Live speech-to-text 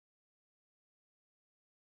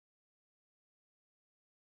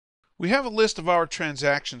We have a list of our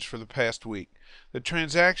transactions for the past week. The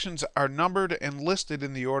transactions are numbered and listed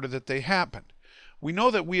in the order that they happened. We know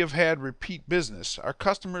that we have had repeat business. Our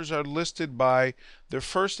customers are listed by their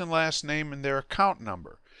first and last name and their account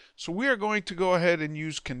number. So we are going to go ahead and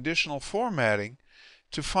use conditional formatting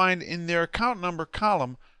to find in their account number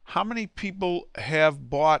column how many people have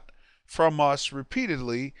bought from us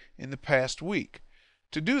repeatedly in the past week.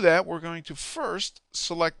 To do that, we're going to first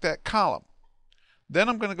select that column. Then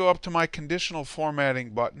I'm going to go up to my conditional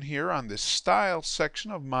formatting button here on this style section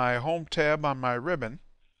of my home tab on my ribbon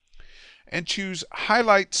and choose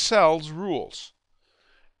highlight cells rules.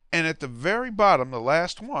 And at the very bottom, the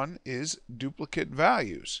last one is duplicate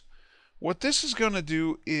values. What this is going to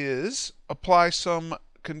do is apply some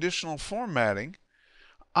conditional formatting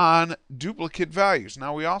on duplicate values.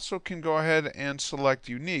 Now we also can go ahead and select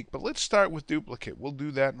unique, but let's start with duplicate. We'll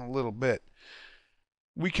do that in a little bit.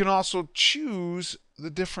 We can also choose the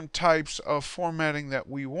different types of formatting that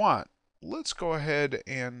we want. Let's go ahead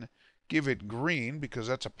and give it green because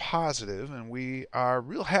that's a positive, and we are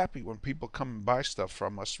real happy when people come and buy stuff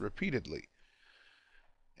from us repeatedly.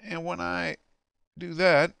 And when I do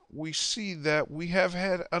that, we see that we have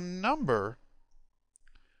had a number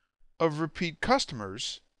of repeat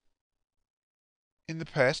customers in the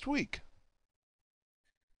past week.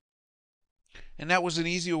 And that was an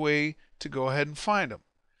easy way to go ahead and find them.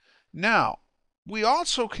 Now, we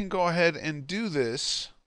also can go ahead and do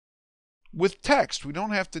this with text. We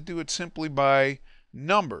don't have to do it simply by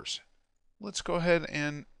numbers. Let's go ahead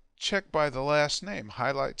and check by the last name.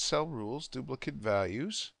 Highlight cell rules, duplicate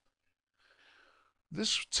values.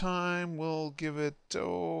 This time we'll give it,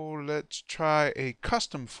 let's try a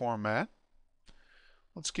custom format.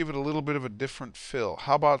 Let's give it a little bit of a different fill.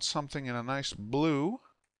 How about something in a nice blue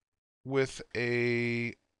with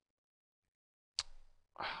a,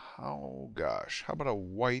 how about a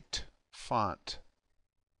white font?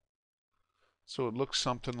 So it looks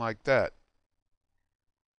something like that.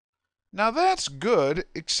 Now that's good,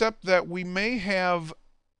 except that we may have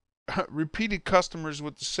repeated customers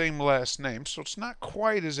with the same last name, so it's not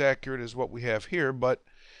quite as accurate as what we have here, but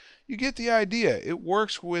you get the idea. It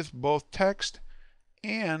works with both text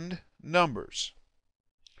and numbers.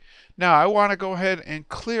 Now I want to go ahead and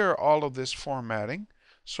clear all of this formatting,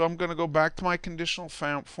 so I'm going to go back to my conditional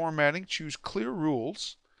formatting, choose clear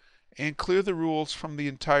rules, and clear the rules from the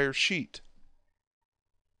entire sheet.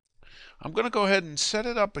 I'm going to go ahead and set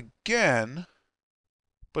it up again,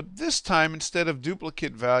 but this time instead of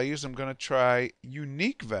duplicate values, I'm going to try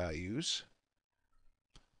unique values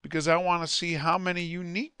because I want to see how many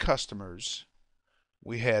unique customers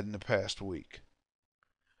we had in the past week.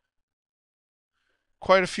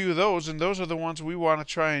 Quite a few of those, and those are the ones we want to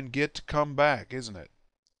try and get to come back, isn't it?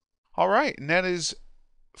 All right, and that is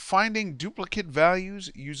finding duplicate values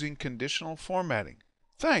using conditional formatting.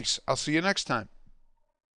 Thanks. I'll see you next time.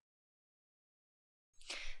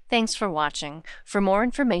 Thanks for watching. For more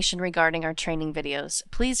information regarding our training videos,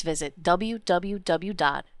 please visit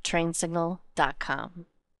www.trainsignal.com.